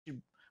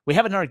we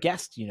have another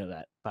guest. You know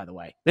that, by the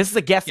way. This is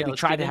a guest that we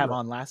tried to have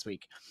on last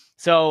week.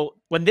 So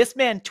when this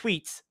man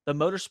tweets, the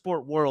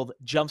motorsport world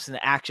jumps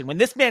into action. When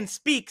this man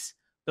speaks,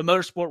 the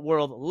motorsport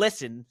world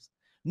listens.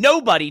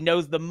 Nobody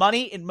knows the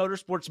money in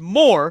motorsports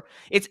more.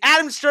 It's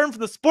Adam Stern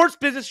from the Sports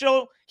Business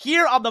Show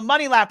here on the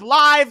Money Lap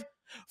Live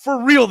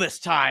for real this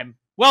time.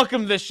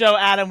 Welcome to the show,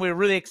 Adam. We're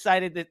really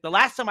excited that the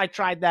last time I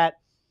tried that,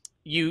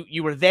 you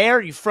were there,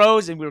 you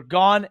froze, and we were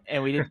gone,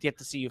 and we didn't get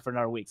to see you for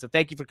another week. So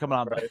thank you for coming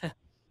on. Right.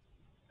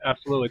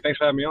 Absolutely. Thanks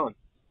for having me on.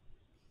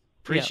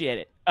 Appreciate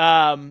it.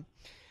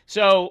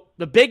 So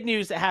the big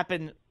news that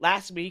happened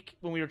last week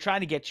when we were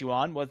trying to get you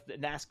on was the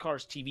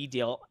NASCAR's TV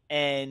deal.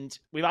 And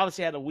we've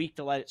obviously had a week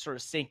to let it sort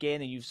of sink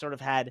in, and you've sort of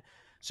had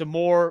some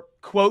more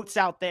quotes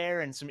out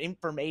there and some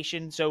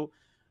information. So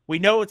we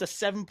know it's a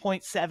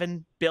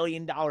 $7.7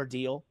 billion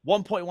deal,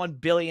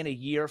 $1.1 billion a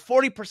year,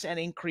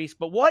 40% increase.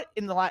 But what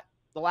in the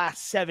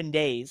last 7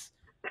 days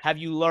have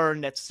you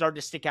learned that started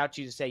to stick out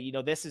to you to say, you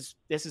know, this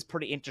is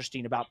pretty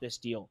interesting about this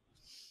deal?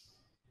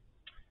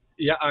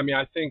 Yeah, I mean,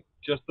 I think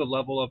just the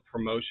level of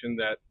promotion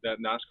that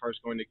NASCAR is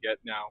going to get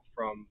now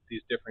from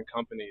these different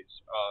companies,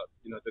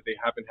 that they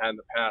haven't had in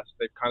the past.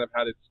 They've kind of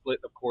had it split,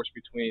 of course,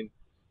 between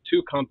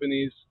two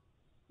companies,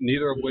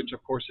 neither of which,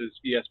 of course, is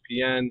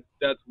ESPN.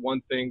 That's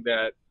one thing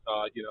that,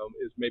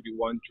 is maybe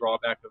one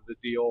drawback of the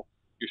deal.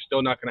 You're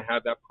still not going to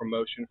have that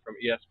promotion from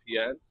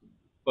ESPN.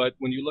 But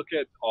when you look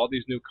at all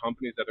these new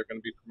companies that are going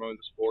to be promoting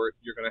the sport,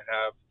 you're going to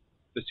have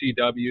the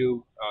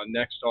CW,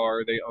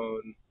 Nexstar. They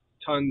own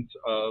tons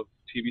of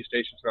TV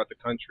stations throughout the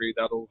country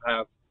that'll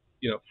have,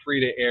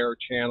 free-to-air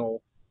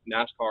channel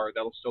NASCAR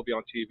that'll still be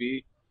on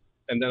TV.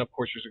 And then, of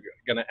course, you're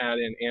going to add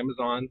in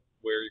Amazon,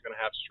 where you're going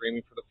to have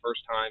streaming for the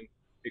first time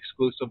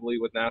exclusively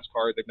with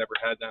NASCAR. They've never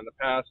had that in the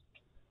past.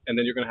 And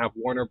then you're going to have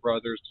Warner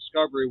Brothers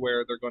Discovery,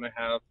 where they're going to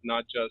have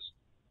not just,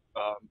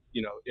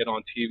 it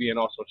on TV and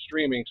also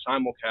streaming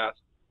simulcast,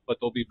 but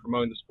they'll be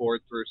promoting the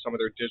sport through some of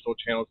their digital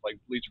channels like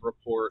Bleacher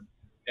Report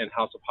and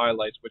House of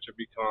Highlights, which have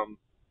become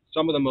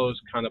some of the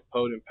most kind of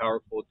potent,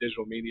 powerful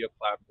digital media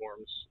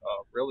platforms,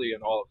 really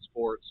in all of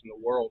sports in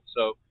the world.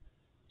 So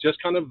just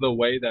kind of the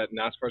way that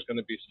NASCAR is going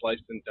to be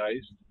sliced and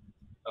diced,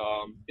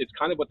 it's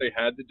kind of what they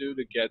had to do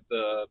to get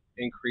the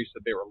increase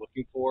that they were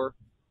looking for,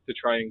 to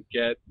try and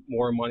get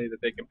more money that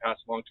they can pass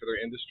along to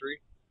their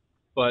industry.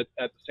 But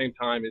at the same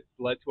time, it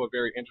led to a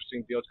very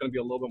interesting deal. It's going to be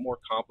a little bit more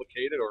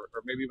complicated, or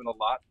maybe even a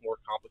lot more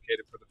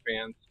complicated for the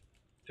fans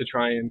to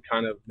try and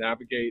kind of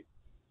navigate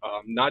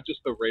not just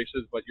the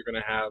races, but you're going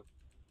to have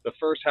the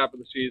first half of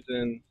the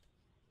season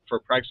for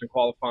practice and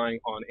qualifying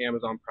on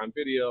Amazon Prime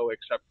Video,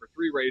 except for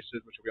 3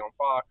 races, which will be on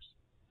Fox.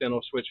 Then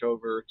it'll switch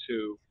over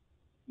to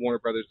Warner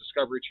Brothers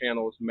Discovery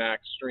channels,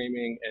 Max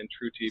Streaming, and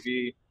True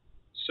TV.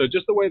 So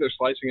just the way they're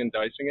slicing and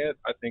dicing it,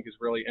 I think is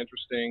really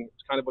interesting.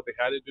 It's kind of what they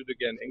had to do to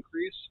get an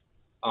increase.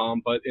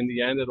 But in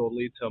the end, it'll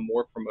lead to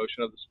more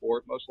promotion of the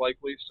sport, most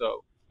likely.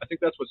 So I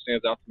think that's what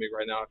stands out to me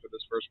right now after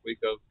this first week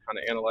of kind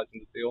of analyzing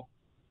the deal.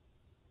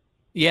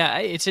 Yeah,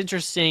 it's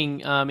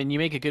interesting, and you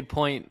make a good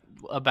point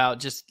about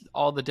just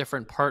all the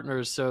different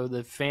partners. So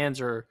the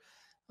fans are,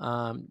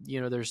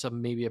 there's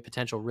maybe a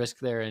potential risk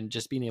there, and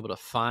just being able to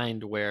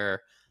find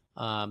where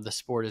the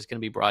sport is going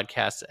to be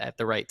broadcast at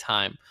the right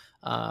time,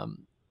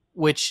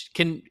 which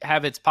can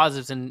have its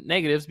positives and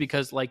negatives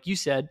because, like you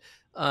said,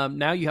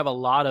 now you have a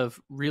lot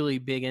of really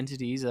big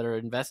entities that are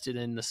invested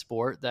in the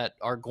sport that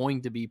are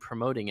going to be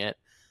promoting it.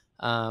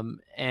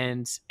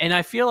 And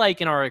I feel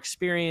like in our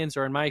experience,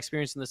 or in my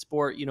experience in the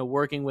sport,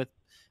 working with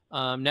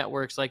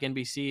networks like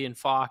NBC and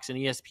Fox and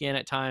ESPN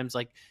at times,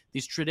 like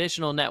these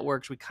traditional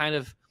networks, we kind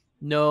of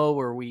know,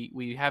 or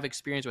we have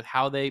experience with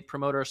how they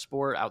promote our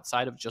sport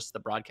outside of just the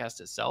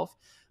broadcast itself.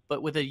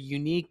 But with a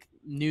unique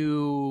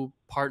new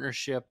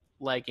partnership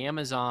like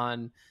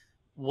Amazon,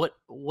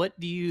 what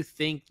do you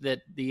think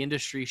that the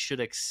industry should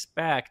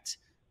expect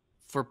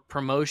for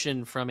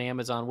promotion from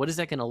Amazon? What is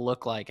that going to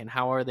look like, and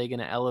how are they going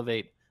to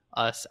elevate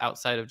us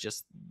outside of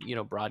just,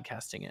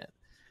 broadcasting it?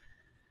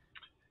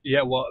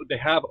 Yeah, well, they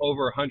have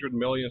over 100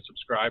 million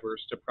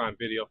subscribers to Prime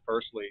Video,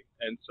 firstly.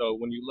 And so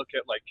when you look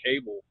at like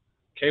cable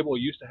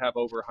used to have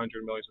over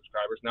 100 million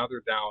subscribers. Now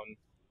they're down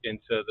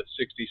into the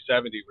 60,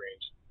 70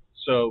 range.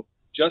 So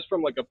just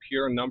from like a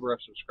pure number of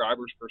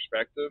subscribers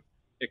perspective,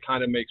 it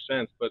kind of makes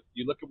sense. But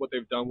you look at what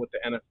they've done with the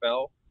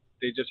NFL.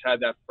 They just had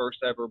that first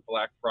ever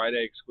Black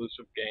Friday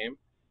exclusive game,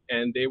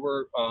 and they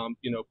were,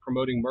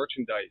 promoting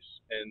merchandise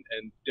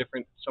and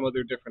some of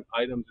their different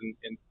items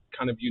in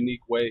kind of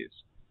unique ways.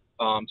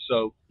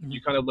 So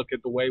you kind of look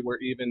at the way where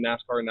even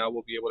NASCAR now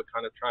will be able to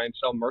kind of try and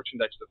sell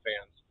merchandise to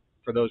fans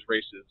for those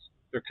races.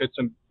 There could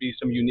be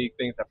some unique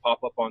things that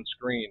pop up on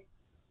screen.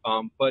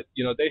 But,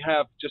 they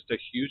have just a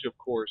huge, of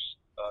course,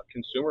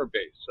 consumer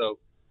base. So,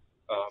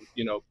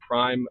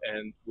 Prime,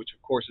 and which,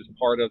 of course, is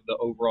part of the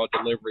overall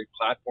delivery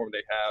platform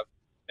they have.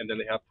 And then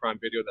they have Prime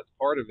Video that's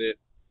part of it.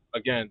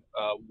 Again,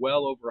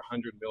 well over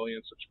 100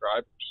 million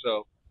subscribers.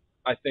 So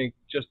I think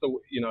just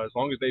as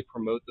long as they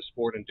promote the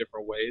sport in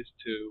different ways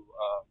to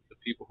the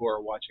people who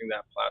are watching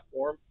that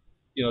platform,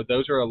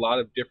 those are a lot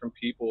of different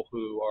people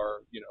who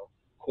are,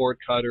 cord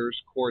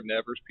cutters, cord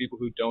nevers, people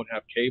who don't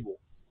have cable.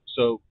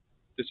 So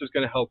this is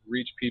going to help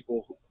reach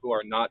people who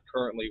are not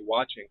currently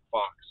watching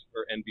Fox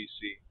or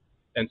NBC.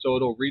 And so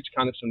it'll reach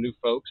kind of some new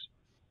folks.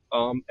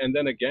 And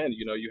then again,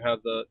 you know, you have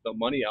the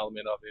money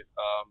element of it.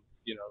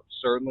 You know,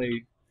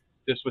 certainly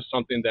this was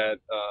something that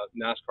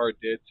NASCAR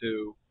did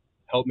to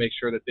help make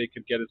sure that they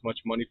could get as much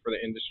money for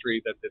the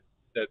industry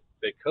that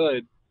they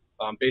could.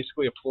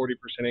 Basically a 40%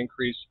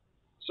 increase.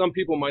 Some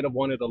people might have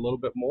wanted a little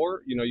bit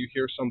more. You know, you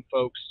hear some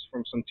folks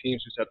from some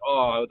teams who said,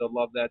 "Oh, I would have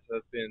loved that to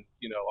have been,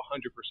 you know, a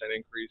 100%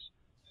 increase."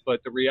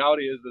 But the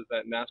reality is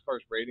that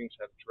NASCAR's ratings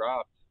have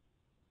dropped,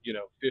 you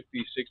know,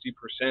 50,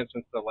 60%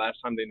 since the last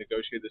time they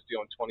negotiated this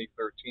deal in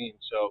 2013.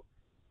 So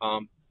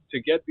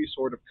to get these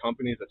sort of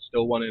companies that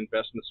still want to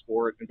invest in the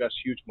sport, invest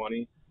huge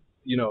money,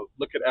 you know,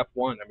 look at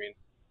F1. I mean,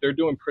 they're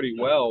doing pretty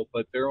well,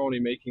 but they're only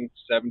making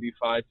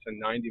 $75 to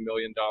 $90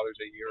 million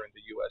a year in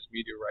the U.S.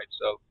 media rights.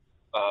 So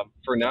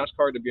for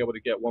NASCAR to be able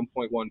to get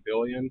 $1.1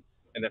 billion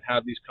and then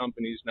have these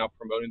companies now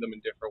promoting them in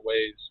different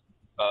ways,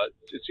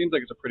 it seems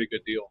like it's a pretty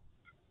good deal.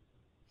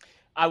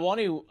 I want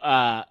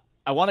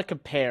to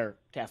compare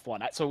to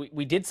F1. So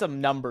we did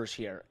some numbers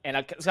here, and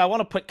I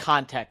want to put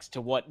context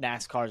to what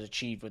NASCAR has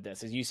achieved with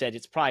this. As you said,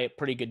 it's probably a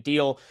pretty good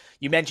deal.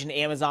 You mentioned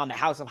Amazon, the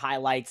House of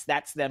Highlights.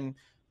 That's them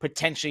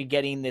potentially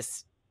getting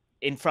this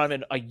in front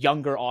of a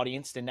younger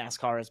audience than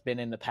NASCAR has been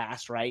in the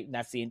past, right? And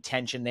that's the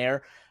intention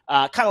there.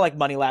 Kind of like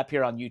Money Lap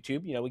here on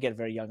YouTube. You know, we get a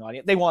very young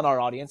audience. They want our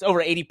audience.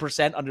 Over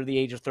 80% under the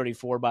age of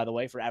 34, by the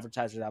way, for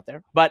advertisers out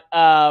there. But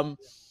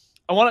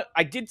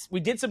we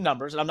did some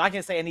numbers, and I'm not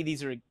going to say any of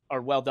these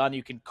are well done.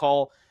 You can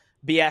call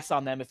BS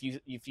on them if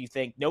you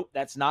think, nope,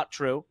 that's not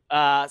true.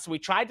 So we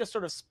tried to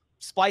sort of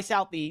splice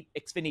out the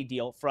Xfinity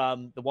deal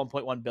from the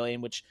 1.1 billion,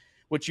 which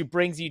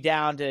brings you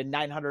down to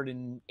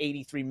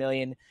 983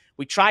 million.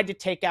 We tried to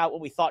take out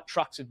what we thought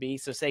trucks would be.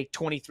 So say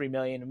 23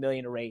 million, a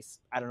million a race.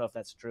 I don't know if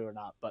that's true or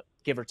not, but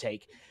give or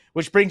take,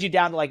 which brings you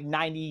down to like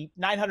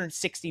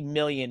 960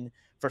 million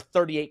for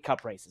 38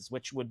 cup races,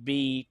 which would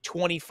be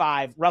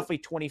roughly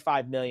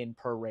 25 million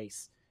per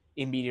race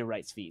in media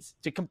rights fees.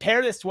 To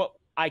compare this to what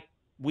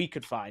we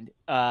could find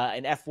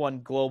in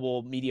F1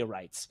 global media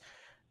rights,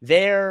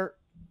 they're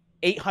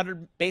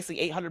 800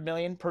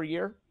 million per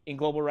year in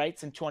global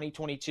rights in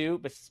 2022,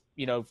 but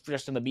you know,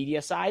 just on the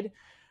media side,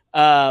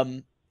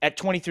 at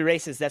 23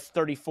 races, that's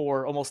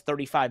almost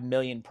 35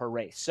 million per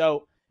race.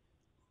 So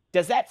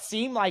does that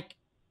seem like,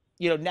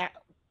 you know,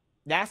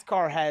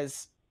 NASCAR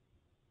has,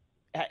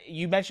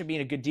 you mentioned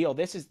being a good deal.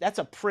 That's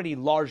a pretty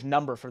large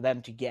number for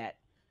them to get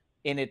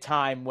in a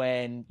time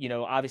when, you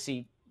know,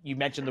 obviously you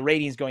mentioned the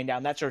ratings going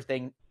down, that sort of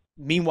thing.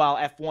 Meanwhile,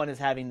 F1 is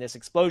having this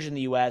explosion in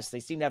the US.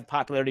 They seem to have a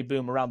popularity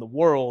boom around the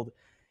world,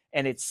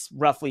 and it's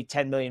roughly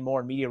 10 million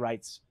more in media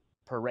rights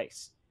per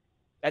race.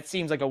 That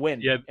seems like a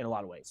win in a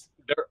lot of ways.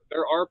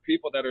 There are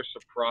people that are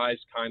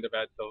surprised kind of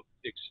at the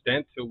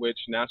extent to which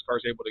NASCAR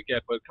is able to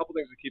get, but a couple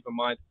things to keep in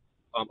mind.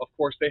 Of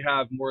course, they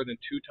have more than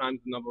 2 times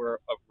the number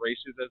of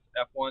races as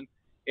F1,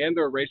 and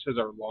their races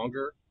are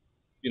longer,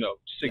 you know,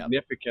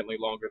 significantly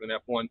longer than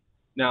F1.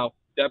 Now,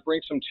 that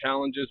brings some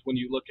challenges when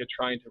you look at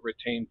trying to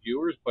retain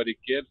viewers, but it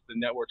gives the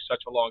network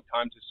such a long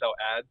time to sell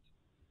ads.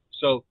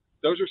 So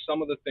those are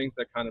some of the things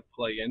that kind of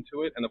play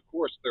into it. And of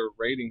course, their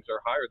ratings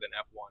are higher than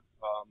F1.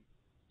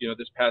 You know,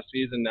 this past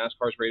season,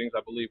 NASCAR's ratings, I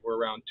believe, were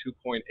around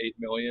 2.8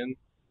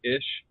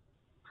 million-ish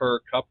per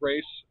cup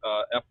race.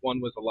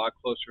 F1 was a lot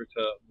closer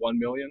to 1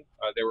 million.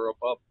 They were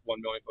above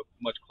 1 million, but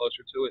much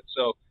closer to it.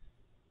 So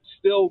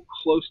still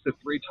close to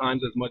 3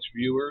 times as much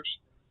viewers.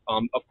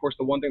 Of course,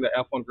 the one thing that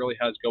F1 really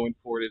has going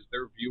for it is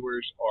their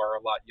viewers are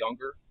a lot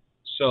younger.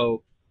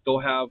 So they'll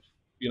have,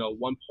 you know,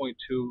 1.2,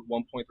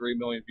 1.3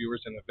 million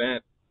viewers in an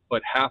event,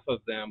 but half of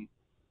them,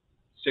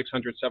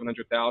 600,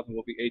 700,000,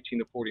 will be 18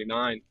 to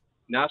 49.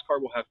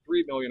 NASCAR will have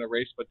 3 million a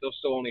race, but they'll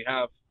still only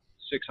have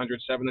 600,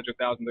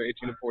 700,000. They're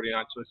 18 to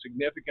 49. So a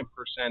significant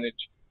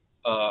percentage,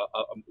 a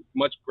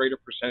much greater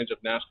percentage of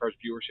NASCAR's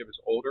viewership is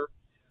older.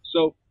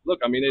 So look,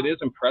 I mean, it is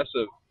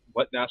impressive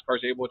what NASCAR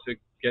is able to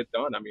get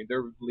done. I mean,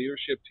 their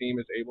leadership team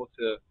is able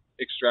to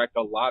extract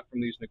a lot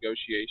from these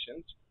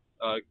negotiations,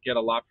 get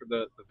a lot for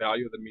the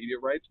value of the media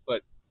rights.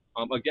 But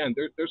again,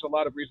 there's a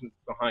lot of reasons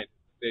behind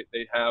it.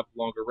 They have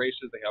longer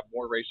races, they have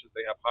more races,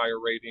 they have higher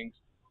ratings,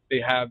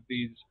 they have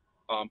these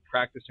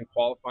practice and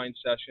qualifying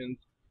sessions,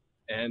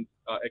 and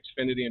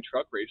Xfinity and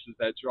truck races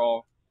that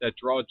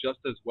draw just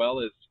as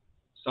well as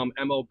some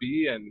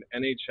MLB and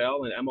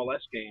NHL and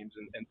MLS games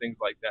and things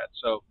like that.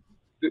 So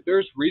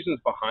there's reasons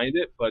behind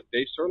it, but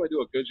they certainly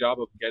do a good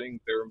job of getting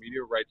their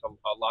media rights a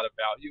lot of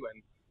value.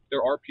 And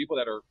there are people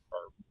that are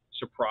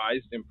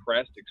surprised,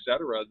 impressed,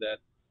 etc., that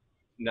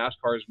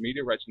NASCAR's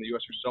media rights in the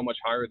U.S. are so much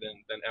higher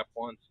than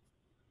F1's.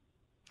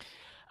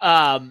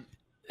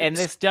 And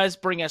this does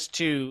bring us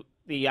to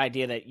the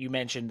idea that you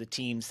mentioned, the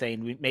team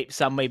saying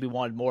some maybe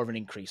wanted more of an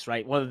increase,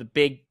 right? One of the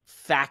big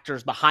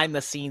factors behind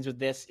the scenes with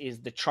this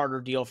is the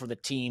charter deal for the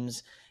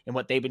teams and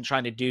what they've been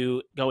trying to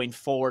do going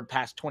forward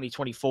past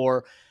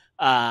 2024.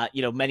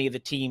 Many of the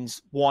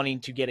teams wanting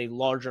to get a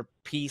larger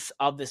piece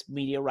of this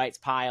media rights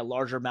pie, a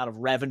larger amount of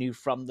revenue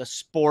from the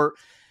sport.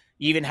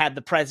 You even had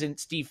the president,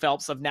 Steve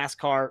Phelps of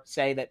NASCAR,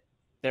 say that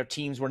their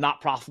teams were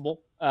not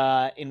profitable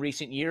in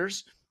recent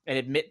years and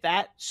admit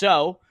that.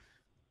 So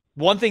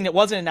one thing that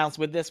wasn't announced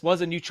with this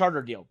was a new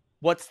charter deal.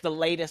 What's the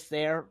latest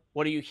there?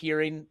 What are you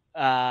hearing?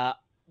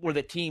 Were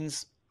the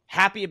teams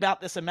happy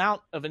about this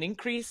amount of an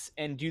increase?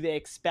 And do they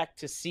expect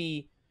to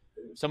see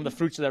some of the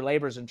fruits of their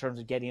labors in terms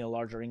of getting a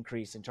larger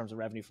increase in terms of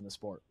revenue from the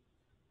sport?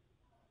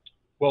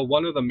 Well,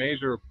 one of the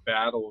major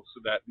battles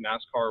that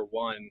NASCAR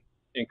won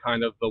in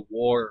kind of the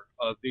war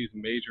of these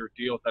major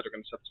deals that are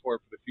going to set the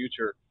sport for the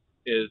future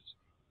is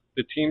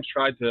the teams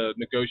tried to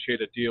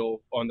negotiate a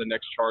deal on the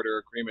next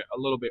charter agreement a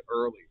little bit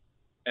early.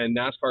 And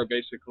NASCAR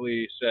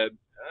basically said,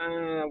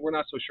 we're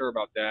not so sure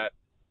about that.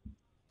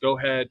 Go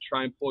ahead,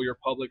 try and pull your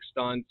public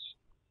stunts.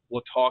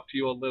 We'll talk to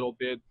you a little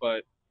bit,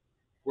 but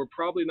we're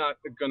probably not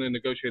going to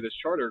negotiate this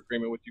charter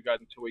agreement with you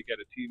guys until we get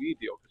a TV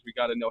deal, because we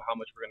got to know how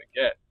much we're going to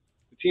get.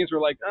 The teams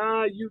were like,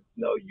 you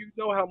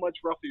know how much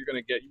roughly you're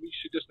going to get. You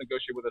should just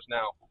negotiate with us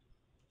now.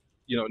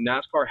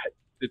 NASCAR,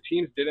 the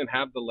teams didn't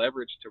have the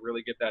leverage to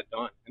really get that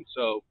done. And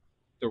so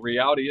the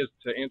reality is,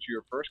 to answer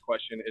your first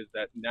question, is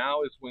that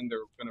now is when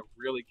they're going to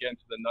really get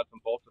into the nuts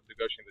and bolts of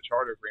negotiating the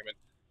charter agreement,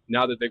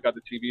 now that they've got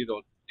the TV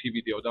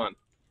deal done.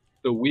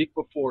 The week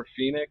before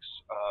Phoenix,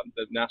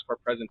 the NASCAR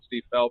president,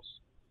 Steve Phelps,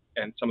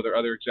 and some of their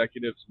other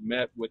executives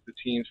met with the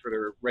teams for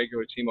their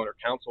regular team owner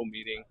council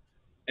meeting,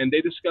 and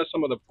they discussed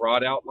some of the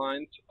broad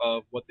outlines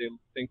of what they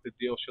think the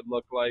deal should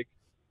look like.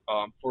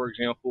 For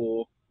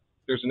example,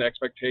 there's an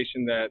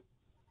expectation that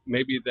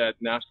maybe that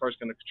NASCAR is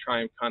going to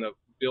try and kind of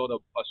build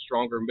a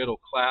stronger middle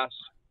class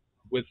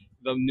with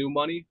the new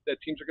money that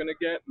teams are going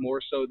to get, more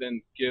so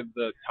than give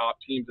the top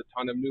teams a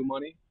ton of new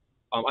money.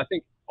 I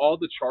think all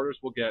the charters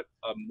will get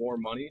more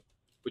money,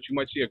 but you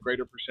might see a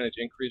greater percentage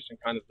increase in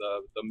kind of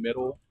the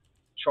middle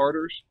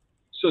charters.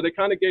 So they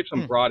kind of gave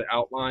some broad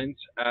outlines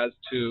as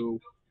to,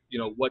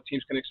 what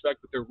teams can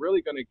expect, but they're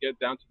really going to get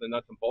down to the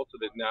nuts and bolts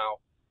of it now,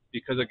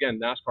 because again,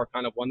 NASCAR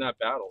kind of won that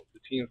battle. The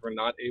teams were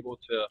not able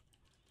to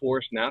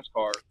force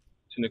NASCAR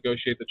to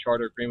negotiate the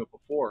charter agreement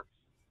before.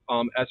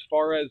 As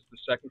far as the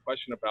second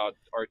question about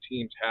are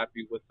teams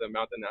happy with the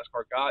amount that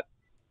NASCAR got,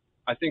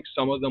 I think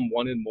some of them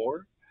wanted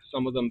more.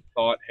 Some of them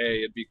thought, hey,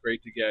 it'd be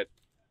great to get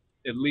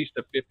at least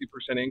a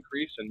 50%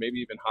 increase and maybe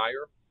even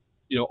higher.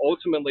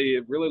 Ultimately,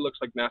 it really looks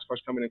like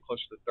NASCAR's coming in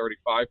closer to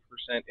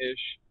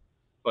 35%-ish,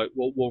 but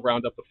we'll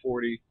round up to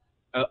 40.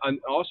 And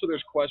also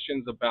there's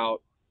questions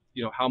about,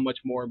 how much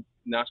more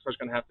NASCAR's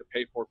going to have to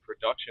pay for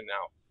production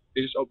now.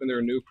 They just opened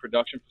their new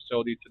production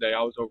facility today.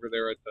 I was over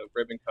there at the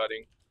ribbon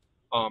cutting.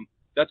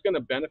 That's going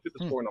to benefit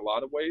the sport in a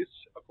lot of ways,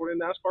 according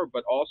to NASCAR,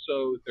 but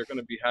also they're going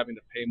to be having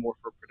to pay more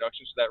for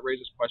production. So that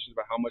raises questions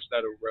about how much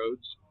that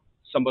erodes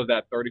some of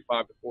that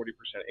 35 to 40%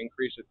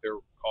 increase if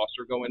their costs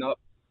are going up.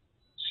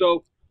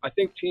 So I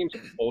think teams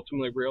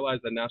ultimately realize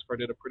that NASCAR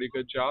did a pretty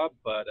good job,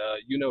 but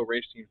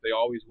race teams, they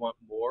always want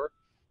more.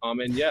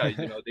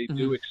 They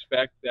do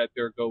expect that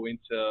they're going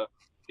to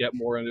get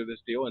more under this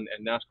deal, and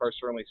NASCAR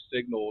certainly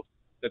signaled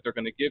that they're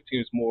going to give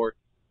teams more.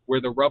 Where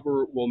the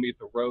rubber will meet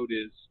the road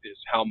is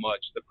how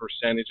much, the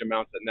percentage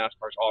amount that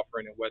NASCAR's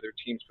offering, and whether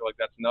teams feel like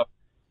that's enough.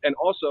 And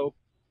also,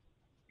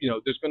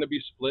 there's going to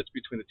be splits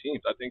between the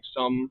teams. I think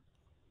some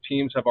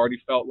teams have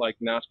already felt like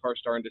NASCAR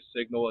starting to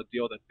signal a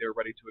deal that they're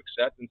ready to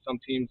accept, and some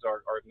teams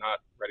are not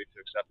ready to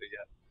accept it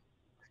yet.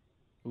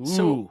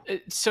 Ooh,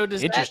 so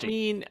does that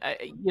mean,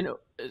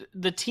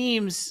 the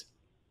teams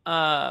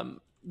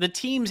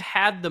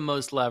had the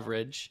most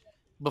leverage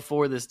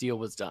before this deal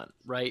was done,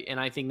 right? And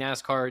I think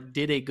NASCAR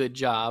did a good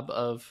job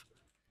of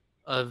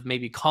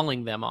maybe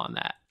calling them on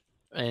that,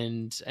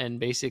 and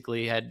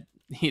basically had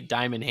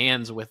diamond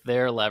hands with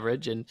their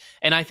leverage. And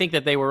I think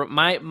that they were,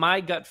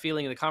 my gut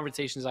feeling in the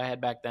conversations I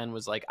had back then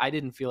was like, I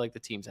didn't feel like the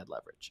teams had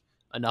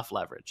enough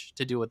leverage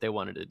to do what they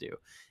wanted to do.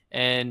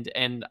 And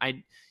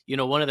I,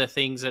 one of the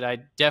things that I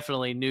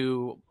definitely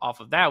knew off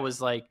of that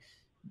was like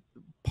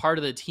part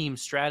of the team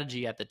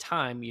strategy at the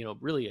time,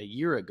 really a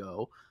year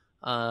ago,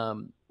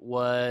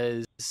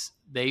 was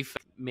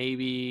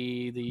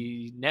maybe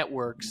the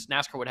networks,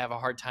 NASCAR would have a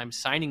hard time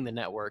signing the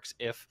networks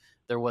if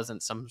there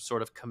wasn't some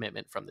sort of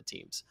commitment from the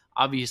teams.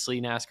 Obviously,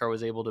 NASCAR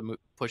was able to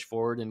push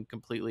forward and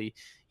completely,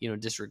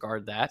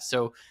 disregard that.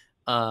 So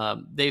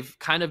they've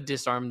kind of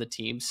disarmed the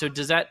team. So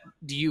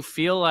do you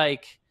feel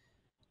like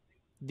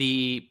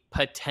the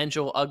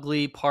potential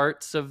ugly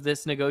parts of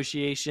this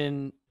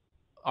negotiation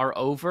are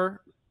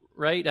over?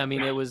 Right. I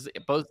mean, it was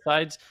both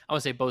sides. I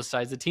want to say both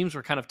sides. The teams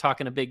were kind of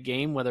talking a big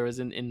game, whether it was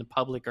in the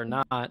public or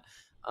not.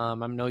 I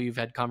know you've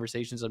had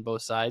conversations on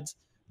both sides,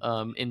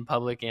 in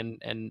public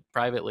and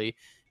privately.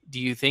 Do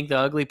you think the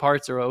ugly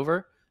parts are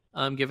over,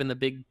 given the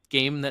big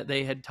game that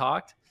they had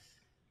talked?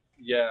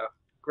 Yeah,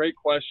 great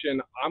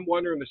question. I'm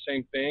wondering the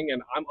same thing,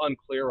 and I'm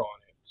unclear on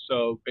it.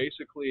 So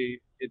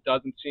basically, it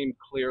doesn't seem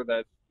clear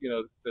that,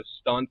 the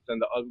stunts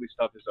and the ugly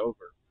stuff is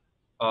over.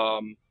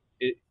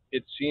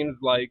 It seems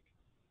like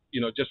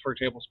just for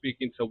example,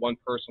 speaking to one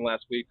person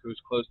last week who's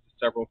close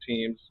to several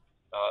teams,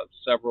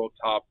 several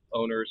top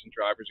owners and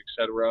drivers,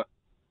 etc.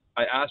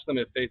 I asked them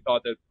if they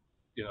thought that,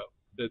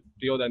 the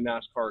deal that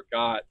NASCAR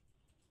got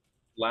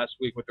last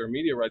week with their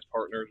media rights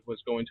partners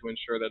was going to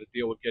ensure that a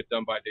deal would get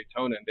done by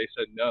Daytona, and they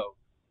said no.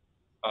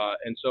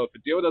 And so if a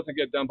deal doesn't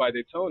get done by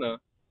Daytona,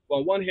 well,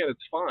 on one hand,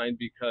 it's fine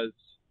because,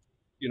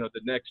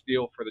 the next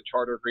deal for the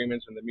charter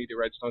agreements and the media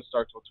rights don't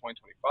start till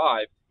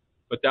 2025,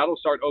 but that'll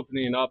start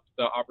opening up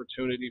the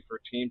opportunity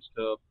for teams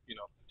to,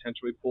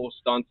 potentially pull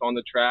stunts on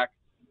the track.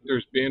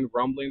 There's been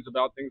rumblings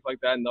about things like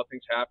that.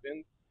 Nothing's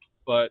happened,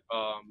 but,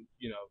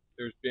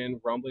 there's been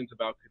rumblings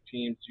about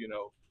teams,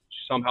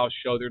 somehow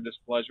show their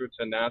displeasure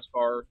to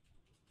NASCAR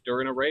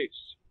during a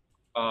race.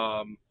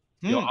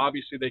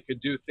 Obviously they could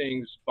do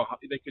things.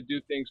 They could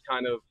do things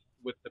kind of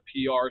with the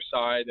PR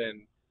side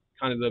and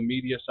kind of the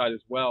media side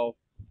as well,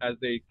 as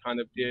they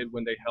kind of did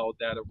when they held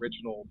that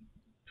original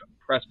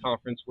press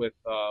conference with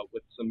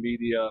some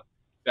media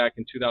back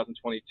in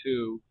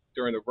 2022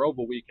 during the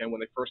Roval weekend,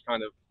 when they first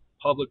kind of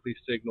publicly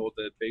signaled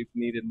that they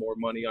needed more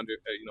money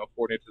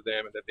according to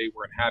them, and that they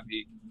weren't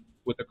happy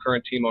with the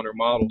current team owner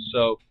model.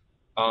 So,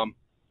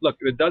 look,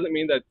 it doesn't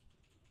mean that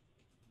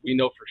we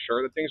know for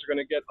sure that things are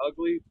going to get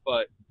ugly,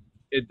 but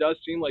it does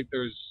seem like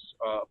there's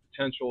a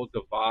potential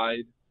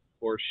divide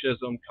or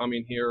schism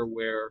coming here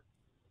where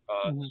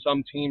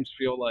some teams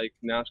feel like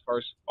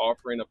NASCAR's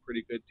offering a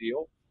pretty good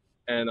deal,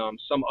 and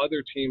some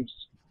other teams,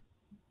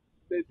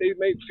 they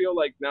may feel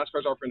like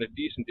NASCAR's offering a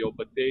decent deal,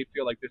 but they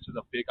feel like this is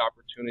a big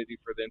opportunity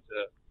for them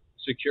to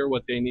secure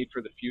what they need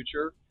for the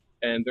future,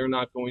 and they're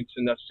not going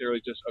to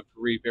necessarily just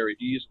agree very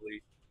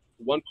easily.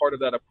 One part of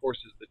that, of course,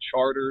 is the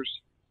charters.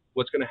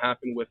 What's going to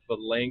happen with the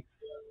length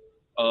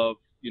of,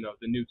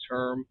 the new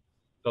term.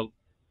 The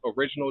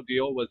original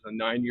deal was a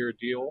 9-year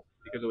deal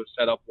because it was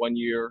set up 1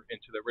 year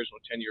into the original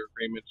 10-year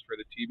agreements for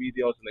the TV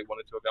deals, and they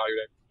wanted to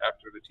evaluate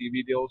after the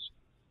TV deals.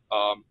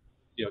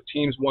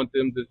 Teams want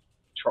them to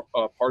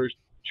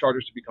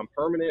charters to become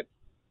permanent.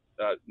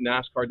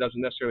 NASCAR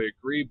doesn't necessarily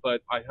agree,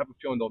 but I have a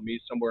feeling they'll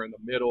meet somewhere in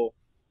the middle.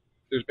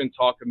 There's been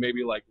talk of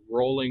maybe like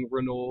rolling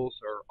renewals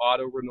or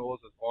auto renewals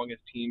as long as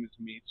teams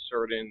meet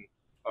certain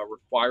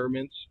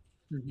requirements.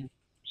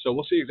 So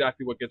we'll see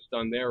exactly what gets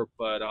done there,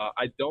 but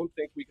I don't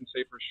think we can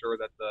say for sure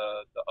that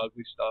the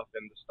ugly stuff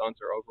and the stunts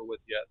are over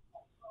with yet.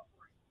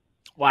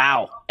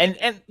 Wow.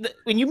 And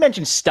when you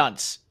mentioned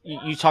stunts,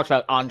 you talked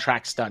about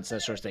on-track stunts,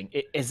 that sort of thing.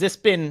 Has this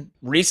been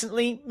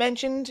recently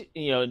mentioned,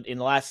 in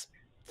the last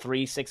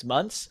 3-6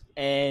 months?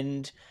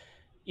 And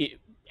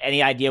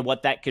any idea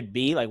what that could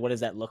be? Like, what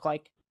does that look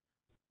like?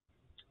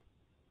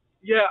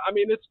 Yeah, I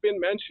mean, it's been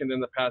mentioned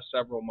in the past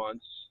several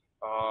months.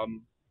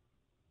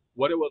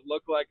 What it would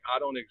look like, I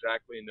don't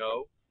exactly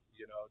know.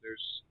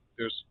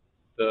 There's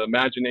the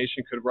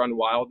imagination could run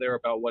wild there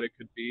about what it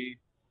could be,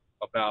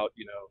 about,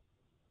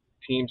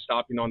 teams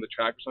stopping on the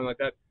track or something like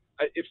that.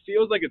 It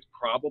feels like it's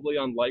probably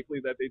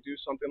unlikely that they do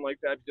something like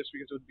that just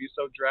because it would be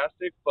so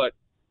drastic. But,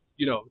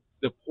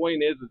 the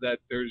point is that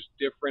there's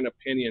different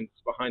opinions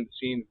behind the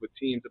scenes with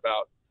teams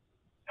about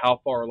how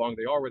far along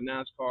they are with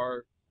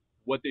NASCAR,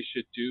 what they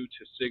should do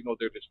to signal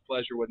their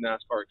displeasure with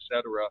NASCAR,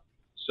 etc.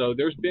 So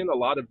there's been a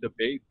lot of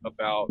debate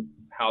about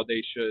how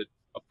they should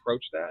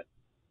approach that.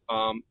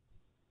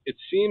 It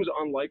seems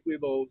unlikely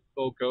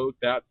they'll go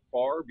that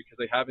far because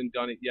they haven't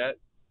done it yet.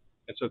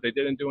 And so if they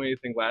didn't do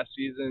anything last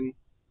season,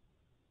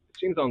 it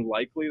seems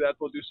unlikely that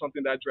they'll do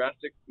something that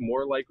drastic.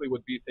 More likely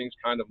would be things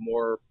kind of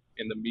more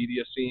in the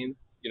media scene,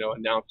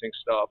 announcing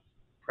stuff,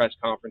 press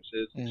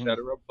conferences,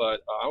 etc.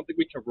 But I don't think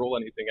we can rule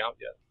anything out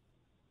yet.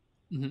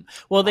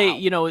 Well,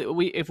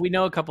 if we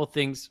know a couple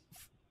things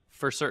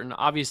for certain,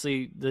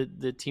 obviously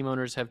the team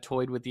owners have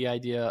toyed with the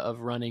idea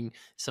of running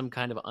some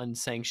kind of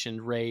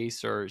unsanctioned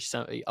race or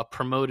a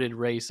promoted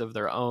race of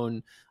their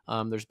own.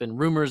 There's been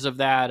rumors of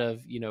that,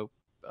 of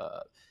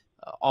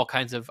all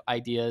kinds of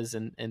ideas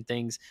and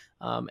things.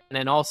 And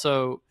then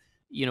also,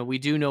 we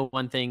do know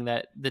one thing,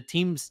 that the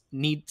teams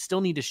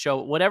still need to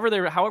show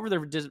however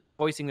they're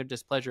voicing their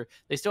displeasure,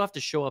 they still have to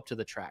show up to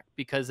the track,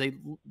 because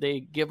they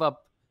give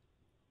up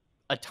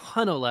a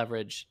ton of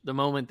leverage the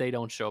moment they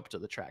don't show up to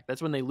the track.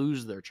 That's when they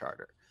lose their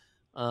charter.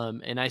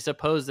 And I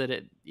suppose that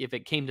if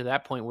it came to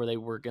that point where they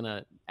were going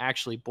to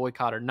actually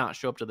boycott or not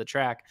show up to the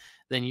track,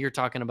 then you're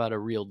talking about a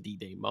real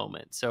D-Day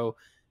moment. So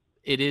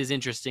it is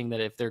interesting that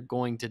if they're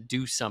going to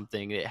do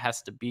something, it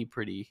has to be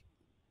pretty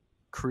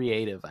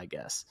creative, I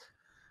guess.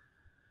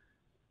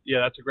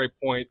 Yeah, that's a great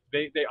point.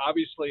 They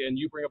obviously, and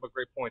you bring up a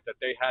great point, that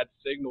they had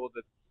signaled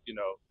that,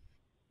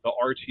 the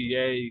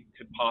RTA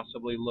could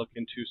possibly look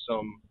into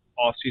some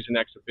off-season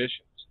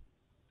exhibitions.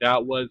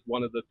 That was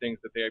one of the things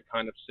that they had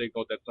kind of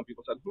signaled, that some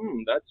people said,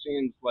 that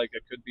seems like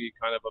it could be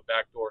kind of a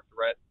backdoor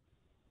threat.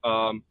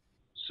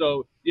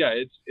 So yeah,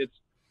 it's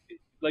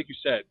like you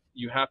said,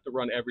 you have to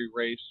run every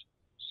race.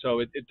 So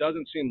it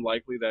doesn't seem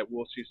likely that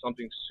we'll see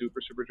something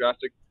super, super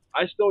drastic.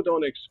 I still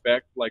don't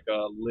expect like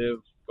a live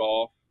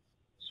golf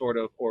sort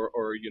of, or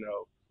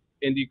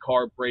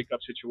IndyCar breakup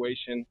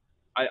situation.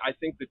 I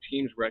think the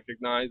teams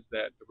recognize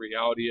that the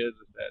reality is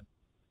that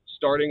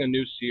starting a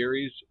new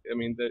series. I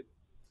mean, the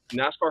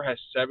NASCAR has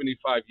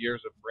 75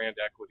 years of brand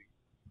equity.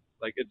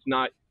 Like,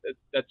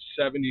 that's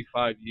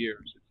 75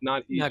 years. It's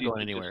not easy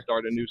to just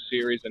start a new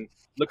series. And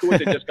look at what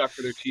they just got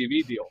for their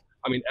TV deal.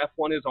 I mean,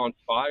 F1 is on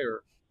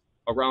fire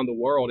around the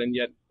world, and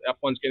yet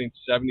F1's getting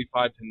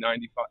 75 to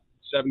 90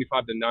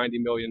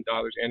 million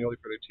dollars annually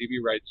for their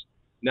TV rights.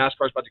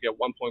 NASCAR's about to get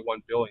 1.1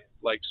 billion.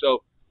 Like,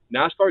 so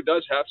NASCAR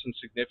does have some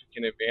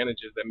significant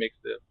advantages that makes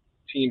the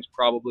teams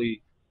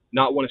probably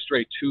not want to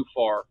stray too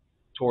far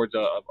towards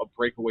a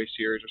breakaway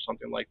series or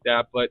something like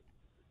that. But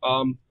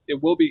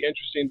it will be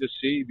interesting to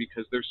see,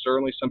 because there's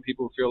certainly some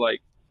people who feel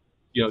like,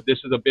 you know, this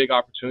is a big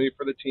opportunity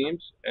for the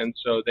teams, and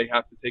so they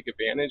have to take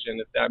advantage. And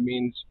if that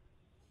means,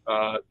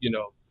 you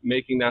know,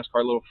 making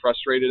NASCAR a little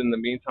frustrated in the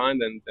meantime,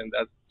 then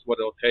that's what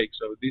it'll take.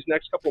 So these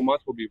next couple of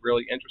months will be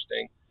really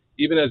interesting.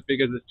 Even as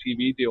big as this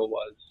TV deal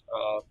was,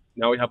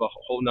 now we have a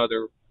whole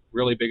nother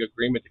really big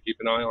agreement to keep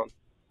an eye on.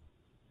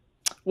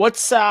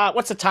 What's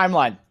the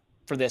timeline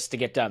for this to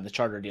get done, the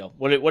charter deal?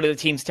 What are the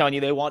teams telling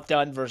you they want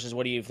done versus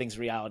what do you think is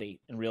reality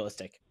and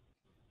realistic?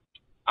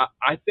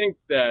 I think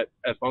that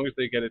as long as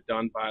they get it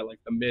done by like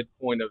the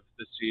midpoint of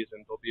the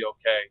season, they'll be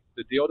okay.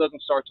 The deal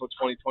doesn't start till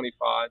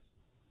 2025.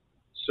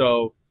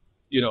 So,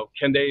 you know,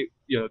 can they,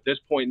 you know, at this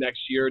point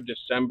next year,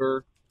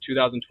 December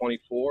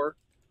 2024,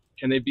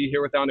 can they be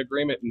here without an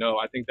agreement? No,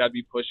 I think that'd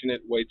be pushing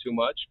it way too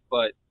much.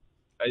 But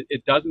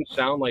it doesn't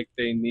sound like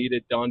they need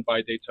it done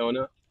by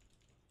Daytona.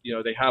 You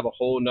know, they have a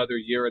whole another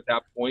year at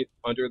that point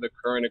under the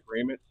current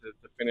agreement to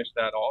finish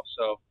that off.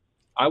 So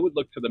I would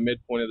look to the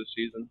midpoint of the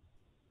season.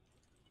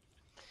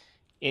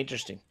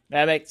 Interesting.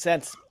 That makes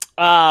sense.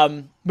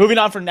 Moving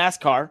on from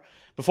NASCAR,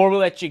 before we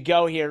let you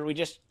go here,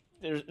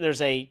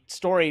 there's a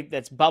story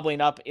that's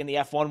bubbling up in the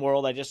F1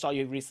 world. I just saw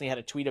you recently had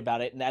a tweet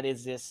about it, and that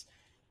is this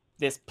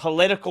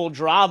political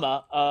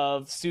drama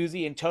of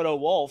Susie and Toto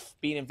Wolff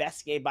being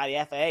investigated by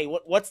the FIA.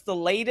 What's the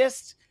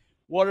latest?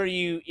 What are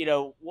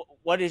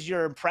what is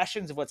your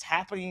impressions of what's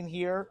happening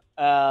here?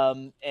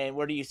 And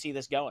where do you see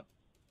this going?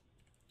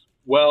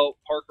 Well,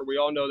 Parker, we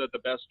all know that the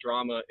best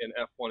drama in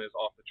F1 is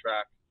off the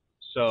track.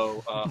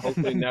 So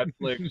hopefully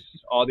Netflix,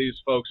 all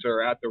these folks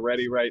are at the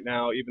ready right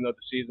now, even though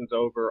the season's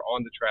over,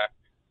 on the track.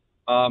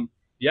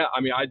 Yeah,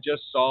 I mean, I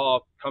just saw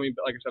like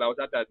I said, I was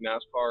at that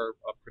NASCAR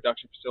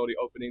production facility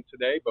opening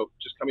today, but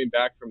just coming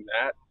back from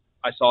that,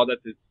 I saw that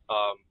the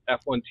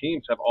F1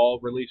 teams have all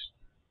released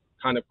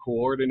kind of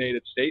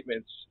coordinated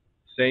statements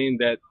saying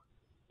that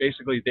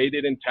basically they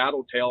didn't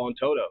tattletale on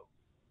Toto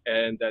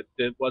and that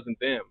it wasn't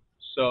them.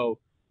 So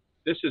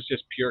this is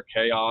just pure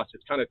chaos.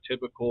 It's kind of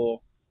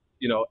typical,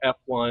 you know,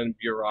 F1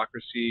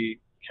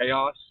 bureaucracy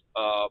chaos.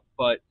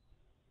 But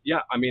yeah,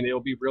 I mean, it'll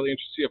be really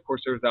interesting. Of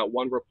course, there was that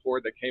one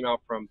report that came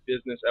out from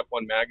Business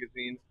F1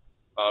 magazine,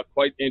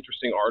 quite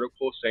interesting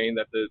article saying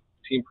that the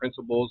team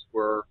principals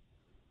were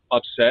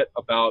upset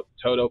about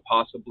Toto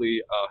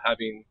possibly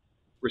having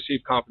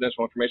received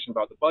confidential information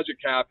about the budget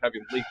cap,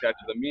 having leaked that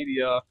to the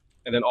media,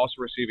 and then also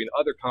receiving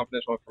other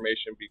confidential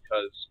information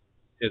because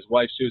his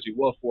wife, Susie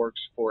Wolff,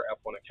 works for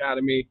F1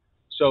 Academy.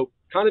 So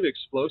kind of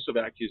explosive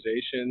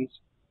accusations.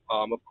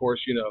 Of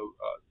course, you know,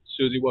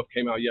 Susie Wolff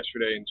came out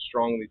yesterday and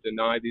strongly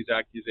denied these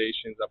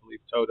accusations. I believe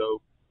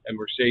Toto and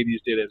Mercedes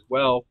did as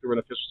well through an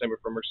official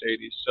statement from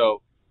Mercedes.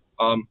 So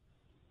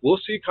we'll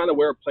see kind of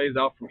where it plays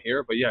out from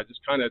here. But yeah, just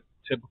kind of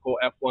typical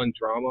F1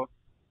 drama.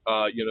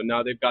 You know,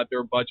 now they've got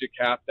their budget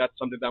cap. That's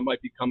something that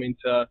might be coming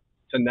to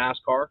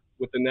NASCAR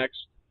with the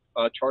next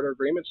charter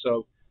agreement.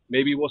 So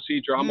maybe we'll see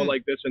drama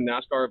like this in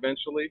NASCAR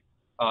eventually.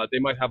 They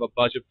might have a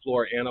budget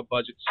floor and a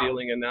budget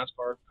ceiling in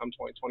NASCAR come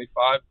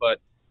 2025. But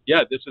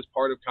yeah, this is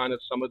part of kind of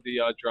some of the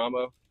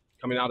drama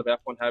coming out of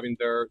F1 having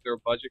their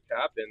budget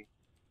cap. And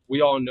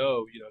we all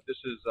know, you know, this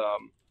is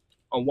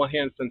on one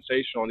hand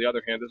sensational. On the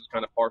other hand, this is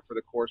kind of par for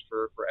the course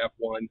for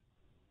F1.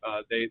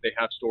 They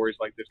have stories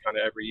like this kind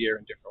of every year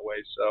in different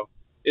ways. So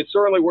it's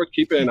certainly worth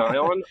keeping an eye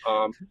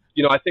on.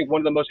 You know, I think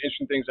one of the most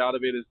interesting things out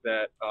of it is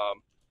that,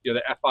 you know,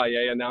 the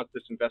FIA announced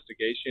this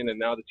investigation, and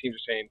now the teams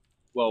are saying,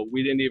 well,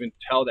 we didn't even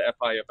tell the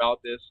FIA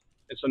about this.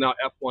 And so now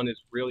F1 is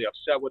really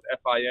upset with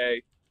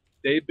FIA.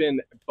 They've been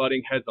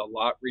butting heads a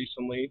lot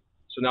recently.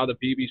 So now the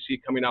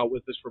BBC coming out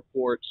with this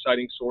report,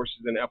 citing sources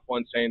in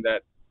F1 saying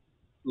that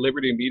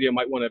Liberty Media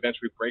might want to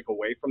eventually break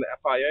away from the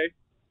FIA.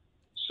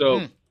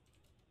 So,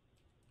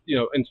 you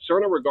know, in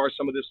certain regards,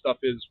 some of this stuff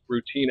is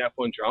routine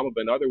F1 drama,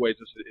 but in other ways,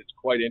 it's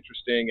quite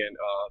interesting and,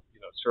 you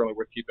know, certainly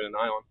worth keeping an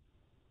eye on.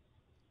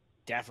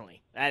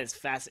 Definitely. That is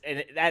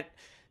fascinating. And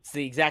that's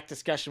the exact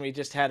discussion we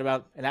just had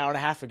about an hour and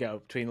a half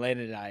ago between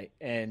Landon and I.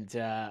 And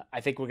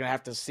I think we're going to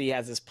have to see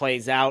as this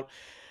plays out.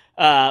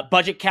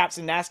 Budget caps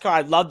in NASCAR,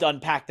 I'd love to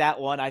unpack that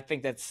one. I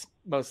think that's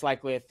most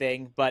likely a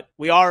thing. But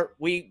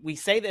we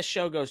say this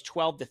show goes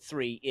 12 to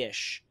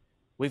 3-ish.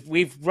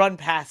 We've run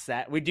past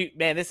that. We do,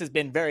 man. This has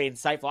been very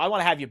insightful. I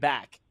want to have you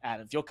back,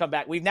 Adam. If you'll come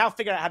back, we've now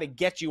figured out how to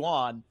get you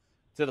on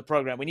to the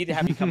program. We need to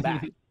have you come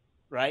back,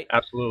 right?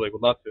 Absolutely,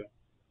 would love to.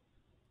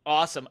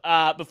 Awesome.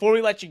 Before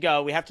we let you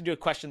go, we have to do a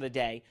question of the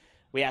day.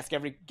 We ask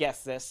every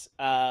guest this.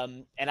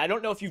 And I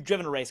don't know if you've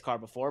driven a race car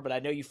before, but I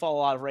know you follow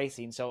a lot of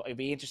racing, so it'd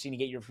be interesting to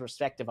get your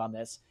perspective on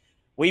this.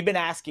 We've been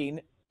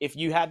asking, if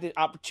you had the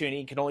opportunity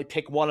and can only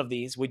pick one of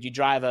these, would you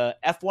drive a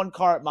F1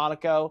 car at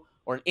Monaco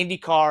or an Indy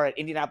car at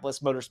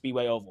Indianapolis Motor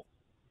Speedway Oval?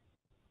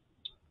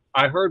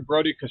 I heard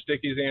Brody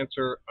Kosticki's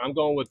answer. I'm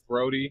going with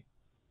Brody.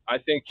 I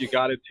think you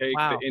got to take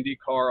the Indy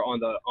car on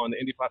the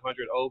Indy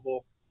 500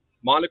 Oval.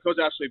 Monaco's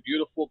absolutely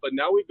beautiful, but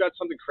now we've got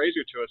something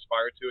crazier to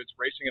aspire to. It's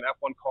racing an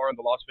F1 car on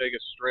the Las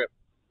Vegas Strip.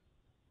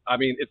 I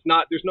mean, it's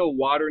not, there's no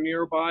water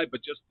nearby, but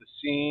just the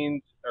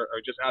scenes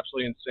are just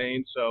absolutely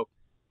insane. So,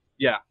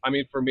 yeah, I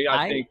mean, for me,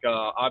 I think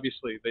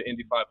obviously the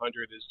Indy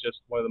 500 is just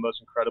one of the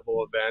most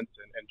incredible events,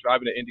 and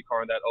driving an Indy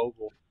car on that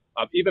oval,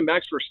 even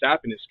Max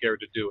Verstappen is scared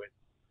to do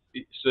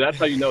it. So that's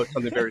how you know it's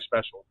something very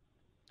special.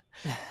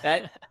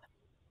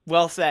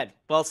 Well said.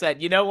 Well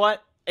said. You know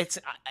what? It's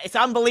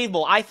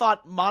unbelievable. I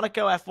thought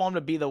Monaco F1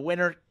 would be the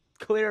winner,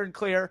 clear and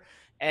clear,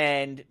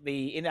 and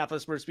the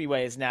Indianapolis Motor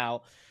Speedway is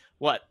now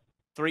what,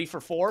 3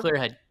 for 4? Clear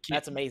head.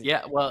 That's amazing.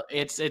 Yeah, well,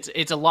 it's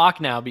a lock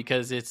now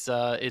because it's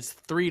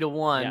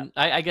 3-1.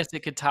 Yeah. I guess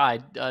it could tie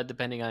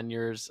depending on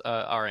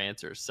our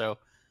answers. So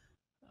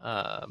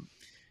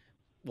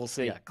we'll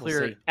see. Yeah,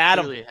 we'll see.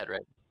 Adam, clearly ahead,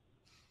 right?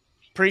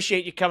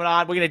 Appreciate you coming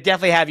on. We're gonna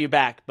definitely have you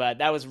back, but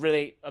that was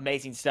really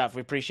amazing stuff.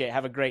 We appreciate it.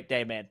 Have a great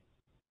day, man.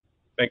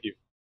 Thank you.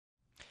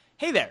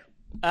 Hey there.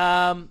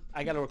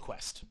 I got a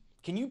request.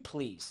 Can you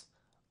please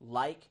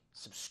like,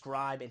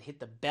 subscribe, and hit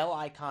the bell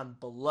icon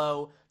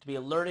below to be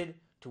alerted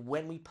to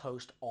when we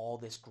post all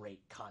this great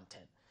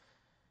content?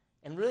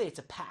 And really, it's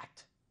a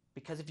pact,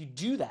 because if you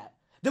do that,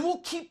 then we'll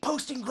keep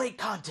posting great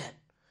content.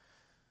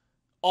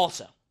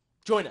 Also,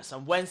 join us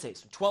on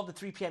Wednesdays from 12 to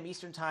 3 p.m.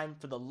 Eastern Time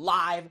for the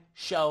live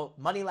show,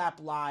 Money Lap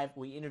Live.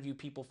 We interview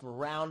people from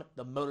around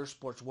the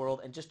motorsports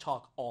world and just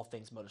talk all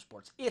things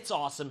motorsports. It's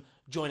awesome.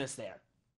 Join us there.